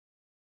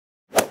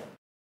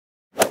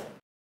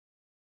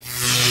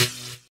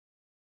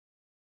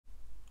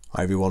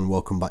Hi everyone,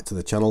 welcome back to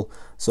the channel.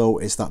 So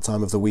it's that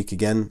time of the week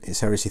again, it's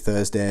Heresy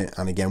Thursday,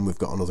 and again we've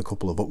got another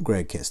couple of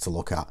upgrade kits to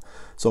look at.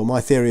 So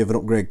my theory of an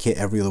upgrade kit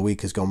every other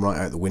week has gone right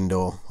out the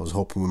window. I was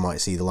hoping we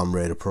might see the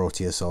Land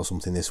Proteus or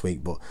something this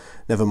week, but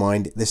never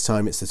mind. This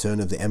time it's the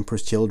turn of the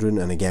Emperor's Children,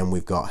 and again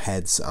we've got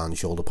heads and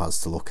shoulder pads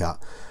to look at.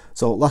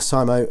 So last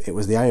time out it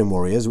was the Iron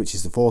Warriors, which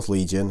is the 4th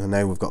Legion, and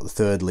now we've got the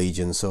 3rd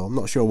Legion, so I'm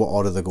not sure what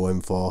order they're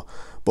going for,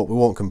 but we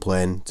won't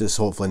complain. Just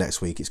hopefully next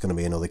week it's going to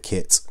be another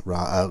kit,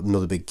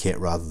 another big kit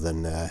rather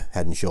than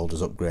head and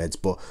shoulders upgrades.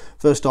 But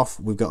first off,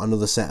 we've got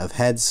another set of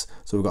heads,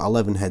 so we've got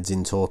 11 heads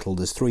in total.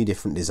 There's 3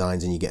 different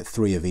designs and you get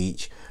 3 of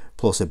each,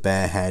 plus a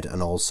bear head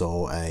and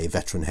also a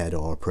veteran head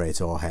or a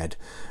Praetor head,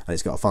 and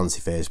it's got a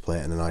fancy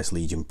faceplate and a nice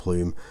Legion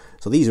plume.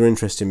 So these are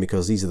interesting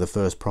because these are the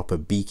first proper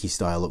beakie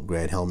style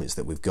upgrade helmets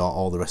that we've got.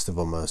 All the rest of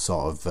them are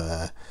sort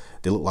of,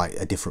 they look like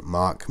a different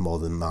mark more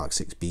than Mark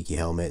 6 beakie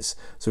helmets.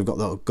 So we've got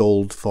that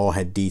gold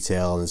forehead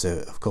detail, and there's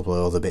a couple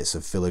of other bits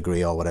of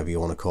filigree or whatever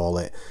you want to call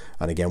it.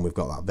 And again we've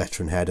got that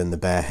veteran head and the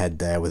bear head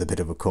there with a bit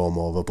of a comb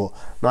over, but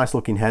nice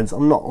looking heads.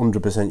 I'm not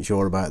 100%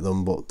 sure about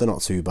them, but they're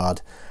not too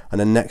bad. And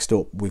then next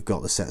up we've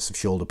got the sets of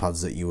shoulder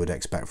pads that you would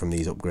expect from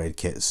these upgrade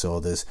kits. So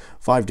there's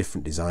 5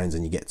 different designs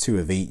and you get 2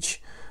 of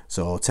each.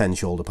 So 10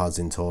 shoulder pads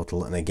in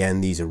total, and again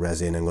these are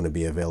resin and going to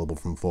be available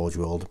from Forge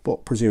World,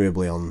 but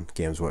presumably on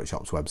Games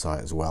Workshop's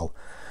website as well.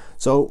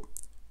 So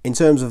in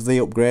terms of the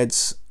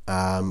upgrades,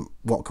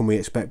 what can we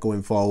expect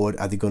going forward?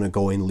 Are they going to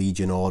go in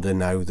Legion order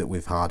now that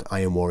we've had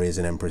Iron Warriors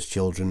and Emperor's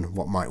Children?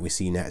 What might we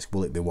see next?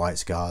 Will it be White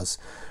Scars?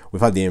 We've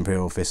had the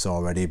Imperial Fists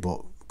already,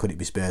 but could it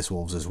be Space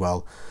Wolves as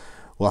well?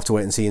 We'll have to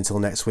wait and see until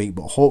next week,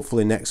 but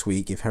hopefully next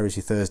week, if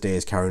Heresy Thursday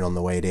is carrying on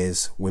the way it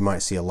is, we might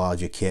see a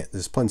larger kit.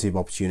 There's plenty of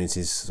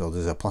opportunities. So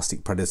there's a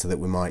plastic Predator that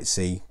we might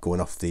see going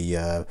off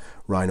the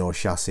Rhino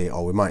chassis,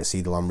 or we might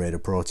see the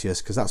Land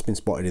Proteus, because that's been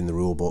spotted in the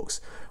rule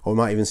books, or we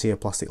might even see a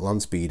plastic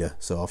Land Speeder.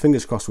 So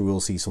fingers crossed we will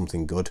see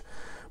something good,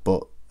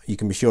 but you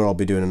can be sure I'll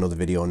be doing another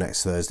video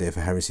next Thursday for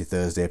Heresy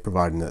Thursday,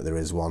 providing that there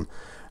is one.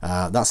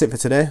 That's it for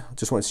today.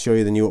 Just wanted to show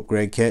you the new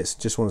upgrade kits.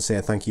 Just want to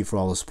say thank you for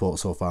all the support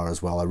so far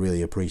as well. I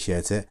really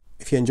appreciate it.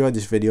 If you enjoyed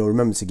this video,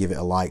 remember to give it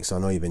a like so I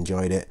know you've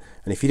enjoyed it,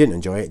 and if you didn't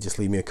enjoy it, just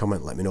leave me a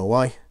comment, let me know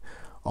why.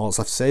 All that's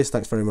left to say is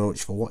thanks very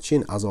much for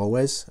watching as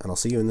always, and I'll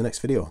see you in the next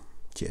video.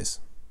 Cheers.